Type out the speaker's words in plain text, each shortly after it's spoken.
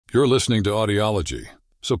You're listening to Audiology.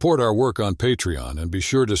 Support our work on Patreon and be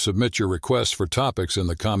sure to submit your requests for topics in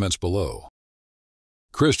the comments below.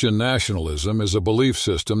 Christian nationalism is a belief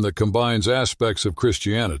system that combines aspects of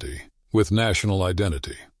Christianity with national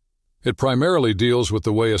identity. It primarily deals with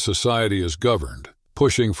the way a society is governed,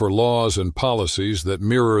 pushing for laws and policies that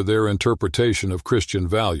mirror their interpretation of Christian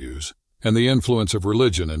values and the influence of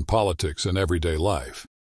religion in politics and everyday life.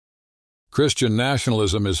 Christian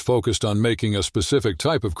nationalism is focused on making a specific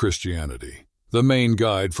type of Christianity the main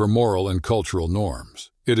guide for moral and cultural norms.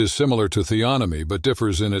 It is similar to theonomy but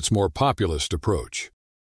differs in its more populist approach.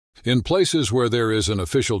 In places where there is an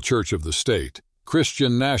official church of the state,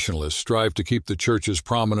 Christian nationalists strive to keep the church's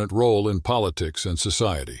prominent role in politics and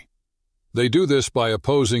society. They do this by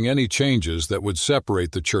opposing any changes that would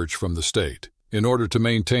separate the church from the state, in order to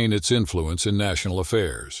maintain its influence in national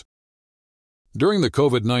affairs. During the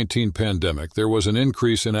COVID-19 pandemic, there was an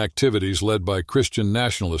increase in activities led by Christian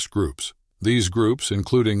nationalist groups. These groups,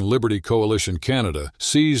 including Liberty Coalition Canada,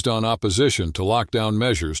 seized on opposition to lockdown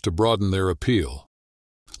measures to broaden their appeal.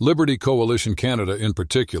 Liberty Coalition Canada in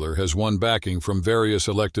particular has won backing from various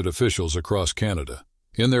elected officials across Canada.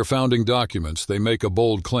 In their founding documents, they make a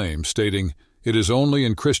bold claim stating, "It is only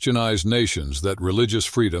in Christianized nations that religious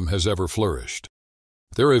freedom has ever flourished."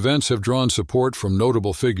 Their events have drawn support from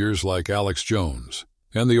notable figures like Alex Jones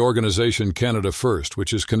and the organization Canada First,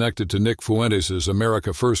 which is connected to Nick Fuentes'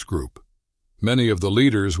 America First group. Many of the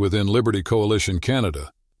leaders within Liberty Coalition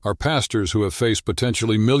Canada are pastors who have faced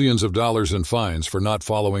potentially millions of dollars in fines for not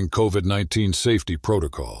following COVID-19 safety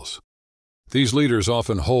protocols. These leaders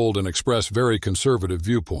often hold and express very conservative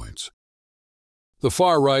viewpoints. The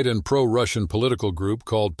far-right and pro-Russian political group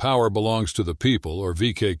called Power Belongs to the People, or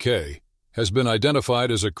VKK, has been identified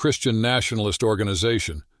as a Christian nationalist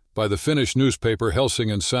organization by the Finnish newspaper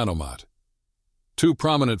Helsingin Sanomat. Two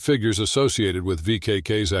prominent figures associated with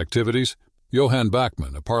VKK's activities, Johan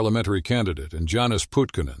Backman, a parliamentary candidate, and Janis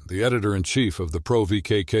Putkonen, the editor-in-chief of the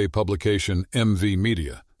pro-VKK publication MV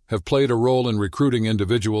Media, have played a role in recruiting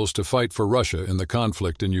individuals to fight for Russia in the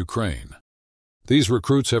conflict in Ukraine. These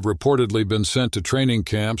recruits have reportedly been sent to training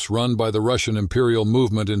camps run by the Russian imperial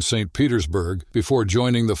movement in St. Petersburg before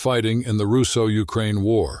joining the fighting in the Russo-Ukraine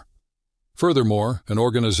War. Furthermore, an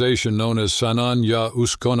organization known as Sanan ja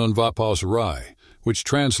Uskonnonvapaus Rai, which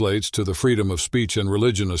translates to the Freedom of Speech and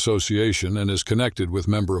Religion Association and is connected with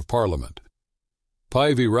Member of Parliament.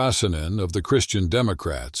 Päivi Räsänen of the Christian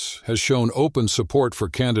Democrats has shown open support for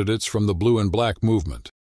candidates from the Blue and Black movement.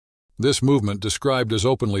 This movement, described as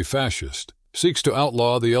openly fascist, seeks to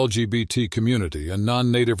outlaw the LGBT community and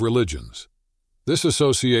non-native religions. This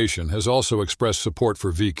association has also expressed support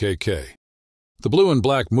for VKK. The Blue and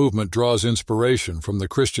Black movement draws inspiration from the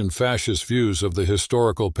Christian fascist views of the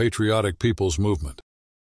historical patriotic people's movement.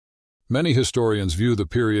 Many historians view the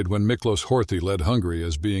period when Miklos Horthy led Hungary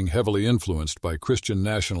as being heavily influenced by Christian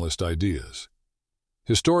nationalist ideas.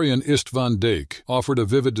 Historian István Dék offered a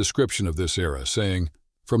vivid description of this era, saying,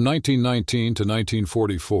 "From 1919 to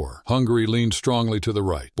 1944, Hungary leaned strongly to the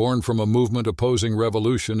right. Born from a movement opposing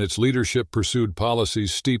revolution, its leadership pursued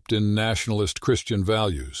policies steeped in nationalist Christian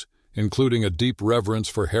values, including a deep reverence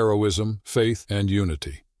for heroism, faith, and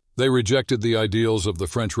unity. They rejected the ideals of the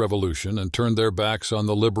French Revolution and turned their backs on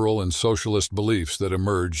the liberal and socialist beliefs that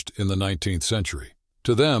emerged in the 19th century.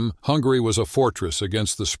 To them, Hungary was a fortress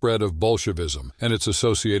against the spread of Bolshevism and its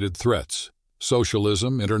associated threats: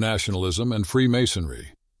 socialism, internationalism, and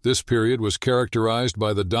Freemasonry. This period was characterized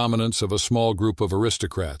by the dominance of a small group of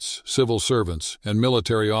aristocrats, civil servants, and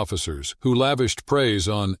military officers who lavished praise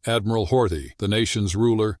on Admiral Horthy, the nation's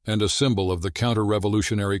ruler and a symbol of the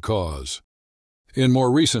counter-revolutionary cause. In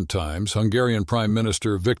more recent times, Hungarian Prime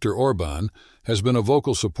Minister Viktor Orbán has been a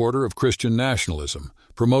vocal supporter of Christian nationalism,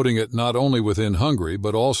 promoting it not only within Hungary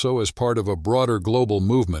but also as part of a broader global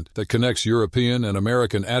movement that connects European and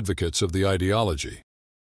American advocates of the ideology.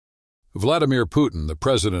 Vladimir Putin, the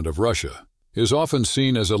president of Russia, is often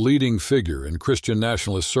seen as a leading figure in Christian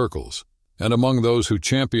nationalist circles and among those who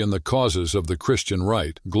champion the causes of the Christian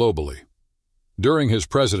right globally. During his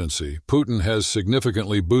presidency, Putin has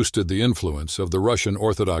significantly boosted the influence of the Russian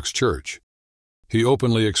Orthodox Church. He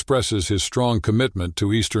openly expresses his strong commitment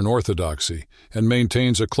to Eastern Orthodoxy and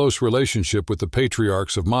maintains a close relationship with the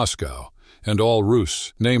patriarchs of Moscow and all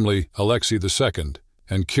Rus, namely Alexei II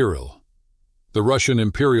and Kirill. The Russian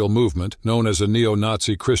imperial movement, known as a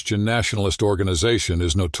neo-Nazi Christian nationalist organization,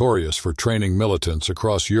 is notorious for training militants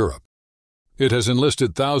across Europe. It has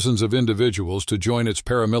enlisted thousands of individuals to join its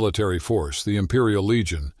paramilitary force, the Imperial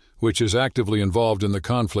Legion, which is actively involved in the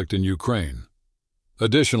conflict in Ukraine.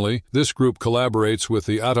 Additionally, this group collaborates with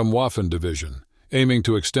the Atomwaffen Division, aiming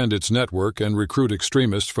to extend its network and recruit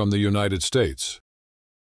extremists from the United States.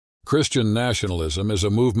 Christian nationalism is a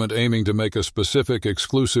movement aiming to make a specific,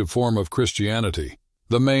 exclusive form of Christianity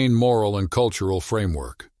the main moral and cultural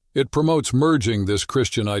framework. It promotes merging this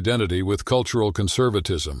Christian identity with cultural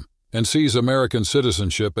conservatism and sees American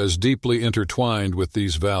citizenship as deeply intertwined with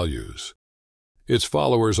these values. Its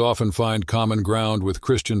followers often find common ground with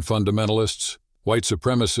Christian fundamentalists, white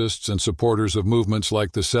supremacists, and supporters of movements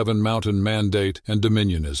like the Seven Mountain Mandate and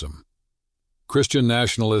Dominionism. Christian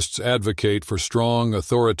nationalists advocate for strong,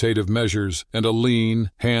 authoritative measures and a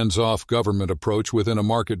lean, hands-off government approach within a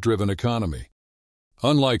market-driven economy.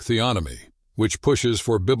 Unlike theonomy, which pushes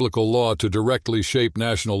for biblical law to directly shape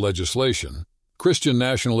national legislation, Christian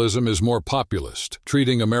nationalism is more populist,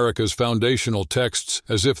 treating America's foundational texts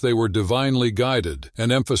as if they were divinely guided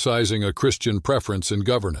and emphasizing a Christian preference in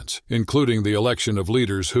governance, including the election of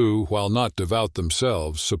leaders who, while not devout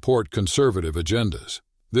themselves, support conservative agendas.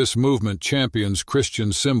 This movement champions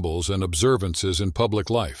Christian symbols and observances in public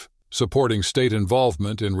life, supporting state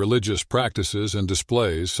involvement in religious practices and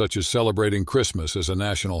displays such as celebrating Christmas as a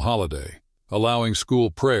national holiday, allowing school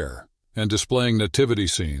prayer, and displaying nativity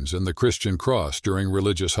scenes and the Christian cross during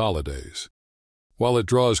religious holidays. While it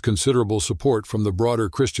draws considerable support from the broader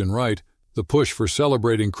Christian right, the push for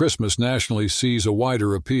celebrating Christmas nationally sees a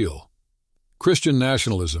wider appeal. Christian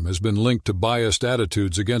nationalism has been linked to biased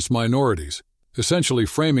attitudes against minorities, essentially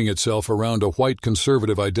framing itself around a white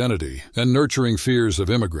conservative identity and nurturing fears of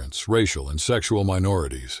immigrants, racial and sexual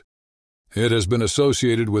minorities. It has been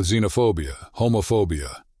associated with xenophobia,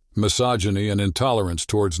 homophobia, misogyny, and intolerance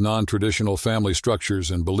towards non-traditional family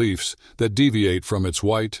structures and beliefs that deviate from its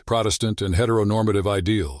white, Protestant, and heteronormative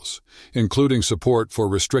ideals, including support for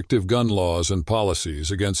restrictive gun laws and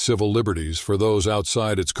policies against civil liberties for those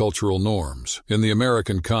outside its cultural norms. In the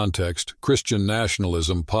American context, Christian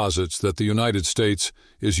nationalism posits that the United States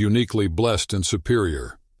is uniquely blessed and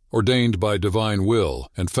superior, ordained by divine will,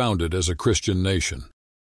 and founded as a Christian nation.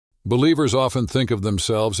 Believers often think of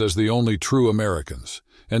themselves as the only true Americans,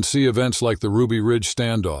 and see events like the Ruby Ridge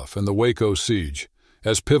standoff and the Waco siege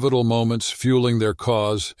as pivotal moments fueling their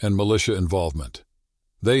cause and militia involvement.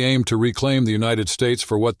 They aim to reclaim the United States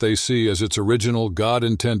for what they see as its original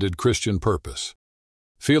God-intended Christian purpose.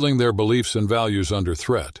 Feeling their beliefs and values under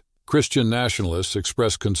threat, Christian nationalists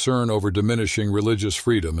express concern over diminishing religious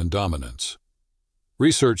freedom and dominance.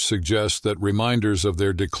 Research suggests that reminders of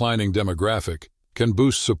their declining demographic can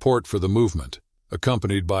boost support for the movement,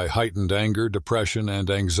 accompanied by heightened anger, depression, and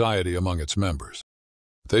anxiety among its members.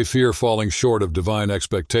 They fear falling short of divine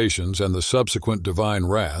expectations and the subsequent divine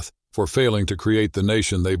wrath for failing to create the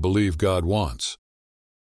nation they believe God wants.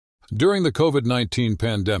 During the COVID-19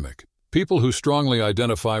 pandemic, people who strongly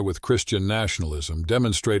identify with Christian nationalism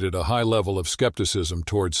demonstrated a high level of skepticism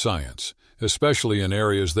towards science, especially in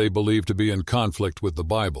areas they believe to be in conflict with the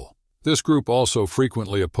Bible. This group also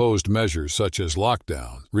frequently opposed measures such as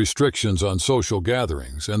lockdown, restrictions on social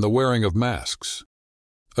gatherings, and the wearing of masks.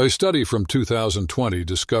 A study from 2020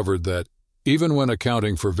 discovered that, even when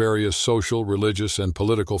accounting for various social, religious, and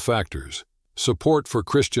political factors, support for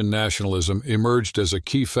Christian nationalism emerged as a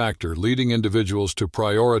key factor, leading individuals to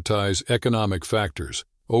prioritize economic factors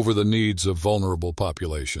over the needs of vulnerable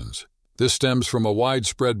populations. This stems from a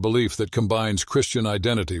widespread belief that combines Christian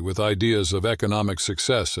identity with ideas of economic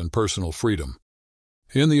success and personal freedom.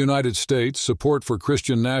 In the United States, support for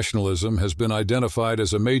Christian nationalism has been identified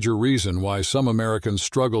as a major reason why some Americans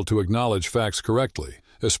struggle to acknowledge facts correctly,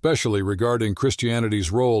 especially regarding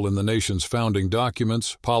Christianity's role in the nation's founding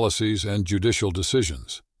documents, policies, and judicial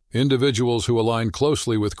decisions. Individuals who align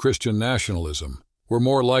closely with Christian nationalism were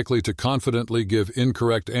more likely to confidently give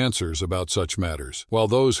incorrect answers about such matters, while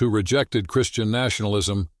those who rejected Christian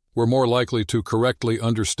nationalism were more likely to correctly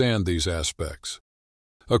understand these aspects.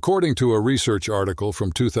 According to a research article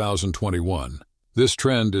from 2021, this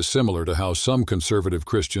trend is similar to how some conservative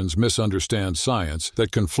Christians misunderstand science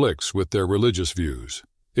that conflicts with their religious views.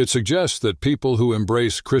 It suggests that people who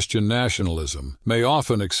embrace Christian nationalism may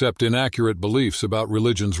often accept inaccurate beliefs about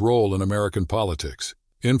religion's role in American politics,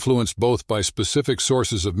 influenced both by specific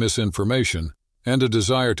sources of misinformation and a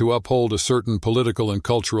desire to uphold a certain political and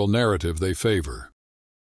cultural narrative they favor.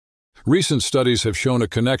 Recent studies have shown a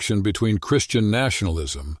connection between Christian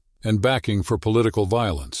nationalism and backing for political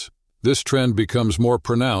violence. This trend becomes more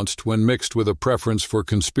pronounced when mixed with a preference for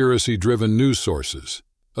conspiracy-driven news sources,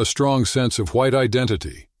 a strong sense of white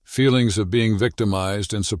identity, feelings of being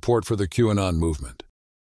victimized, and support for the QAnon movement.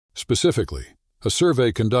 Specifically, a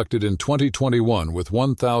survey conducted in 2021 with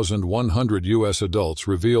 1,100 U.S. adults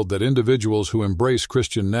revealed that individuals who embrace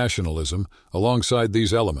Christian nationalism alongside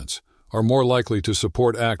these elements are more likely to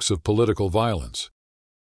support acts of political violence.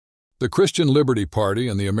 The Christian Liberty Party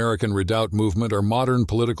and the American Redoubt movement are modern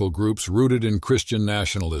political groups rooted in Christian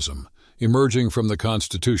nationalism, emerging from the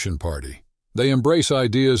Constitution Party. They embrace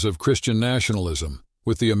ideas of Christian nationalism,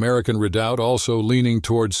 with the American Redoubt also leaning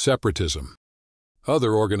towards separatism.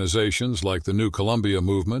 Other organizations like the New Columbia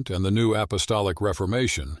Movement and the New Apostolic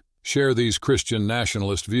Reformation share these Christian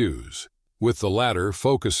nationalist views, with the latter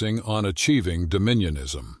focusing on achieving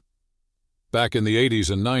dominionism. Back in the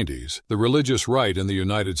 80s and 90s, the religious right in the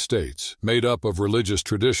United States, made up of religious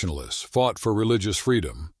traditionalists, fought for religious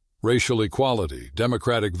freedom, racial equality,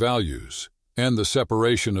 democratic values, and the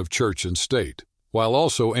separation of church and state, while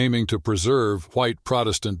also aiming to preserve white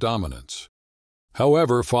Protestant dominance.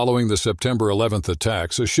 However, following the September 11th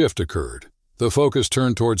attacks, a shift occurred. The focus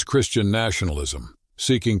turned towards Christian nationalism,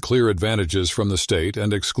 seeking clear advantages from the state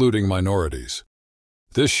and excluding minorities.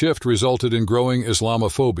 This shift resulted in growing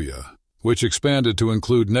Islamophobia, which expanded to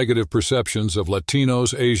include negative perceptions of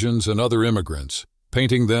Latinos, Asians, and other immigrants,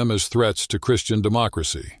 painting them as threats to Christian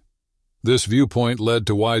democracy. This viewpoint led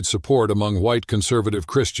to wide support among white conservative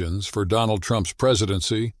Christians for Donald Trump's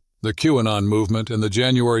presidency, the QAnon movement, and the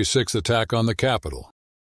January 6th attack on the Capitol.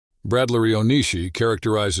 Bradley Onishi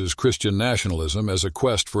characterizes Christian nationalism as a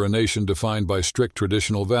quest for a nation defined by strict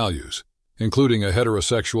traditional values, including a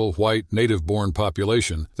heterosexual, white, native-born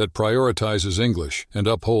population that prioritizes English and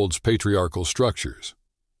upholds patriarchal structures.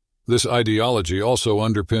 This ideology also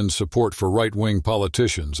underpins support for right-wing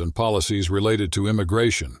politicians and policies related to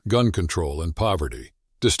immigration, gun control, and poverty,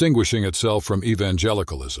 distinguishing itself from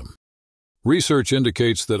evangelicalism. Research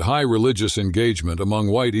indicates that high religious engagement among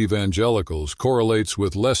white evangelicals correlates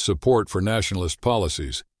with less support for nationalist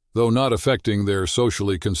policies, though not affecting their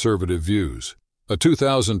socially conservative views. A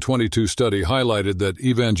 2022 study highlighted that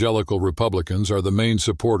evangelical Republicans are the main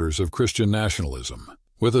supporters of Christian nationalism,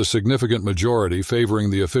 with a significant majority favoring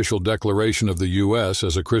the official declaration of the U.S.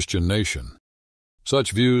 as a Christian nation.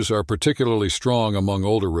 Such views are particularly strong among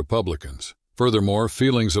older Republicans. Furthermore,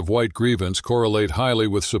 feelings of white grievance correlate highly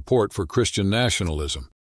with support for Christian nationalism.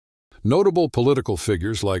 Notable political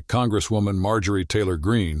figures like Congresswoman Marjorie Taylor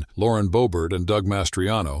Greene, Lauren Boebert, and Doug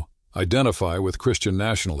Mastriano identify with Christian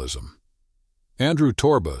nationalism. Andrew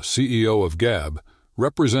Torba, CEO of Gab,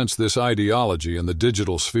 represents this ideology in the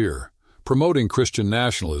digital sphere, promoting Christian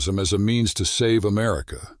nationalism as a means to save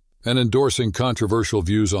America and endorsing controversial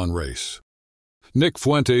views on race. Nick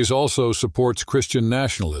Fuentes also supports Christian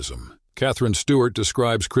nationalism. Catherine Stewart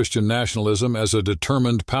describes Christian nationalism as a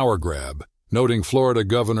determined power grab, noting Florida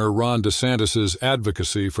Governor Ron DeSantis'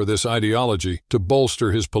 advocacy for this ideology to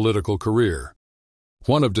bolster his political career.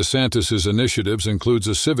 One of DeSantis' initiatives includes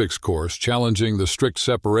a civics course challenging the strict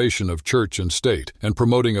separation of church and state and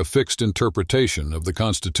promoting a fixed interpretation of the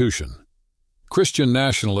Constitution. Christian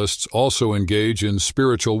nationalists also engage in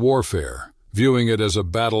spiritual warfare, viewing it as a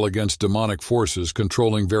battle against demonic forces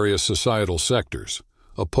controlling various societal sectors,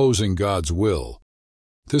 opposing God's will.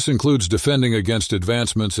 This includes defending against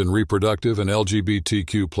advancements in reproductive and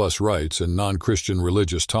LGBTQ+ rights and non-Christian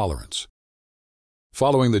religious tolerance.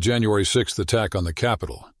 Following the January 6th attack on the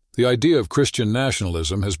Capitol, the idea of Christian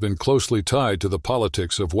nationalism has been closely tied to the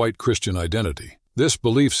politics of white Christian identity. This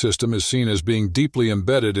belief system is seen as being deeply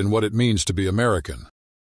embedded in what it means to be American.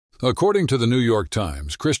 According to the New York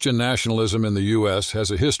Times, Christian nationalism in the U.S.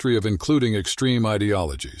 has a history of including extreme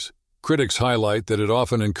ideologies. Critics highlight that it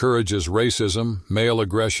often encourages racism, male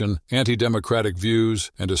aggression, anti-democratic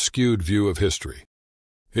views, and a skewed view of history.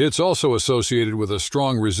 It's also associated with a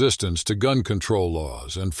strong resistance to gun control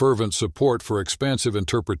laws and fervent support for expansive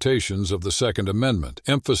interpretations of the Second Amendment,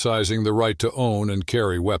 emphasizing the right to own and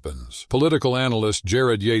carry weapons. Political analyst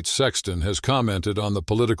Jared Yates Sexton has commented on the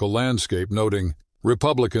political landscape, noting,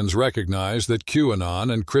 "Republicans recognize that QAnon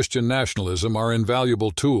and Christian nationalism are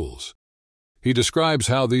invaluable tools." He describes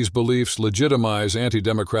how these beliefs legitimize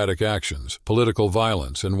anti-democratic actions, political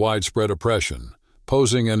violence, and widespread oppression,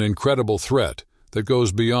 posing an incredible threat that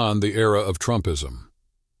goes beyond the era of Trumpism.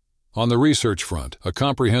 On the research front, a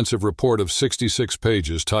comprehensive report of 66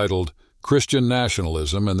 pages titled Christian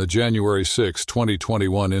Nationalism and the January 6,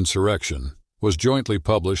 2021 Insurrection was jointly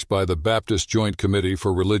published by the Baptist Joint Committee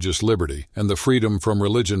for Religious Liberty and the Freedom from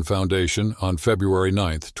Religion Foundation on February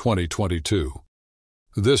 9, 2022.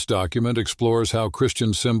 This document explores how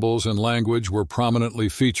Christian symbols and language were prominently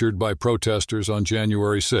featured by protesters on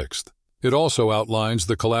January 6th. It also outlines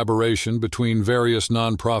the collaboration between various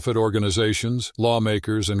nonprofit organizations,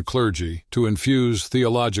 lawmakers, and clergy to infuse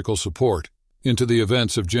theological support into the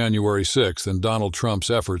events of January 6th and Donald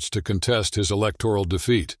Trump's efforts to contest his electoral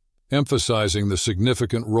defeat, emphasizing the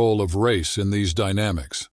significant role of race in these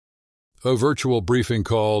dynamics. A virtual briefing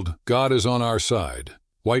called God is on Our Side,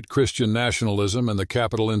 White Christian Nationalism and the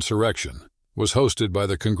Capitol Insurrection was hosted by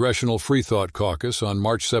the Congressional Freethought Caucus on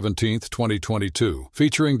March 17, 2022,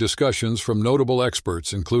 featuring discussions from notable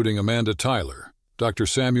experts including Amanda Tyler, Dr.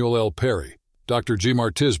 Samuel L. Perry, Dr.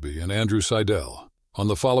 Jimar Tisby, and Andrew Seidel. On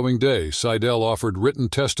the following day, Seidel offered written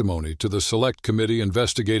testimony to the Select Committee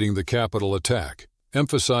investigating the Capitol attack,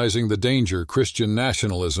 emphasizing the danger Christian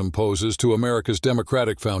nationalism poses to America's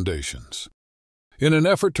democratic foundations. In an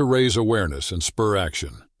effort to raise awareness and spur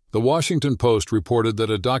action, The Washington Post reported that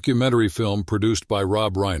a documentary film produced by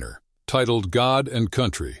Rob Reiner, titled God and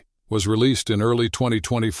Country, was released in early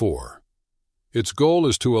 2024. Its goal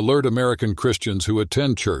is to alert American Christians who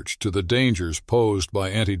attend church to the dangers posed by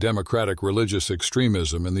anti-democratic religious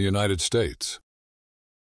extremism in the United States.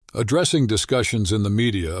 Addressing discussions in the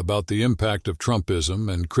media about the impact of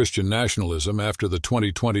Trumpism and Christian nationalism after the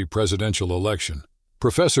 2020 presidential election,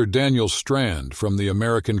 Professor Daniel Strand from the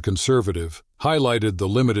American Conservative highlighted the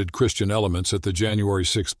limited Christian elements at the January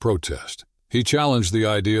 6th protest. He challenged the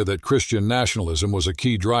idea that Christian nationalism was a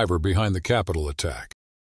key driver behind the Capitol attack.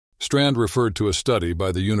 Strand referred to a study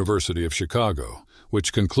by the University of Chicago,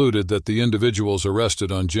 which concluded that the individuals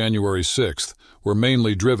arrested on January 6th were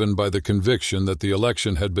mainly driven by the conviction that the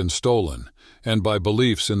election had been stolen and by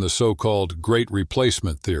beliefs in the so-called Great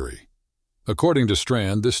Replacement theory. According to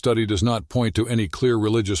Strand, this study does not point to any clear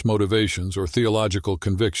religious motivations or theological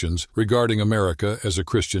convictions regarding America as a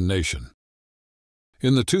Christian nation.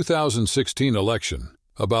 In the 2016 election,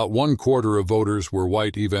 about 1/4 of voters were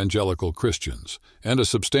white evangelical Christians, and a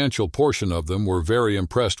substantial portion of them were very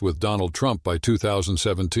impressed with Donald Trump by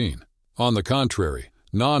 2017. On the contrary,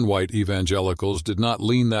 non-white evangelicals did not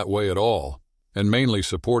lean that way at all, and mainly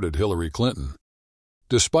supported Hillary Clinton.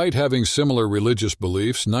 Despite having similar religious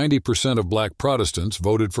beliefs, 90% of black Protestants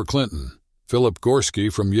voted for Clinton. Philip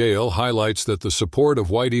Gorski from Yale highlights that the support of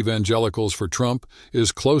white evangelicals for Trump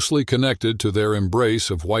is closely connected to their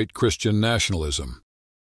embrace of white Christian nationalism.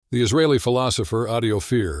 The Israeli philosopher Adi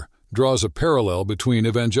Ophir draws a parallel between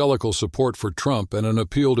evangelical support for Trump and an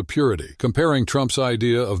appeal to purity, comparing Trump's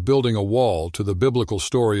idea of building a wall to the biblical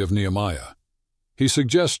story of Nehemiah. He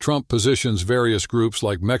suggests Trump positions various groups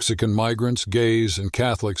like Mexican migrants, gays, and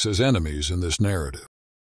Catholics as enemies in this narrative.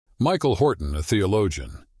 Michael Horton, a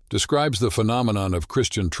theologian, describes the phenomenon of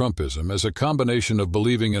Christian Trumpism as a combination of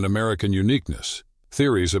believing in American uniqueness,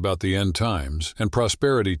 theories about the end times, and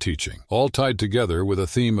prosperity teaching, all tied together with a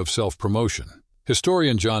theme of self-promotion.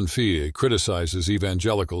 Historian John Fee criticizes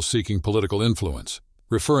evangelicals seeking political influence,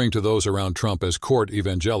 referring to those around Trump as court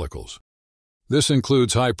evangelicals. This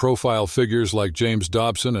includes high-profile figures like James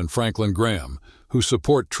Dobson and Franklin Graham, who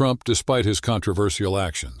support Trump despite his controversial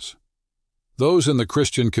actions. Those in the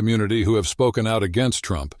Christian community who have spoken out against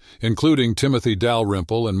Trump, including Timothy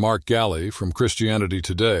Dalrymple and Mark Galli from Christianity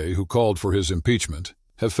Today, who called for his impeachment,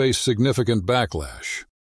 have faced significant backlash.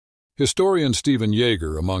 Historian Stephen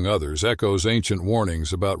Yeager, among others, echoes ancient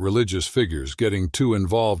warnings about religious figures getting too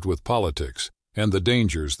involved with politics and the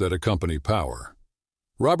dangers that accompany power.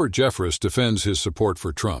 Robert Jeffress defends his support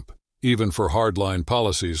for Trump, even for hardline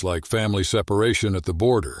policies like family separation at the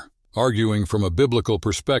border, arguing from a biblical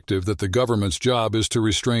perspective that the government's job is to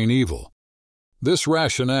restrain evil. This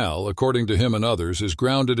rationale, according to him and others, is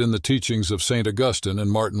grounded in the teachings of St. Augustine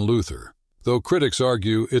and Martin Luther, though critics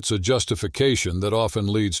argue it's a justification that often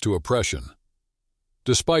leads to oppression.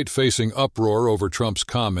 Despite facing uproar over Trump's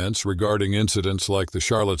comments regarding incidents like the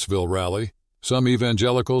Charlottesville rally, some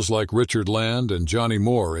evangelicals like Richard Land and Johnny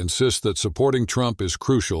Moore insist that supporting Trump is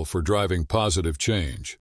crucial for driving positive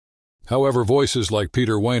change. However, voices like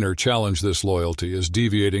Peter Weiner challenge this loyalty as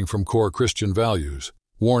deviating from core Christian values,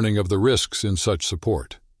 warning of the risks in such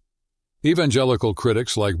support. Evangelical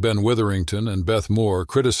critics like Ben Witherington and Beth Moore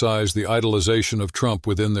criticize the idolization of Trump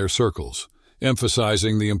within their circles,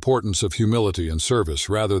 emphasizing the importance of humility and service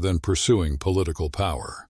rather than pursuing political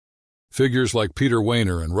power. Figures like Peter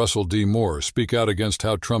Weiner and Russell D. Moore speak out against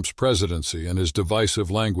how Trump's presidency and his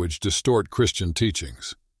divisive language distort Christian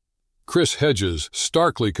teachings. Chris Hedges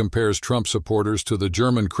starkly compares Trump supporters to the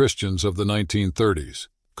German Christians of the 1930s,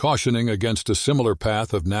 cautioning against a similar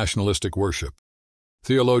path of nationalistic worship.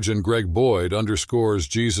 Theologian Greg Boyd underscores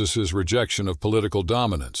Jesus' rejection of political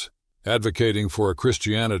dominance, advocating for a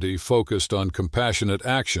Christianity focused on compassionate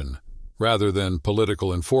action rather than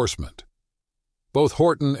political enforcement. Both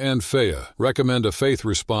Horton and Fea recommend a faith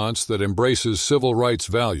response that embraces civil rights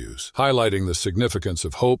values, highlighting the significance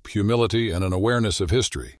of hope, humility, and an awareness of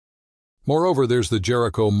history. Moreover, there's the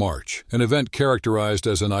Jericho March, an event characterized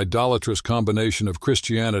as an idolatrous combination of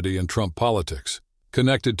Christianity and Trump politics,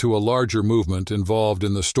 connected to a larger movement involved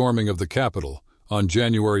in the storming of the Capitol on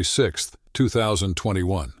January 6,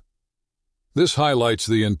 2021. This highlights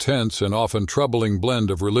the intense and often troubling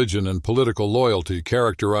blend of religion and political loyalty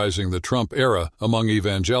characterizing the Trump era among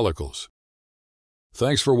evangelicals.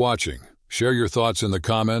 Thanks for watching. Share your thoughts in the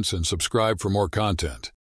comments and subscribe for more content.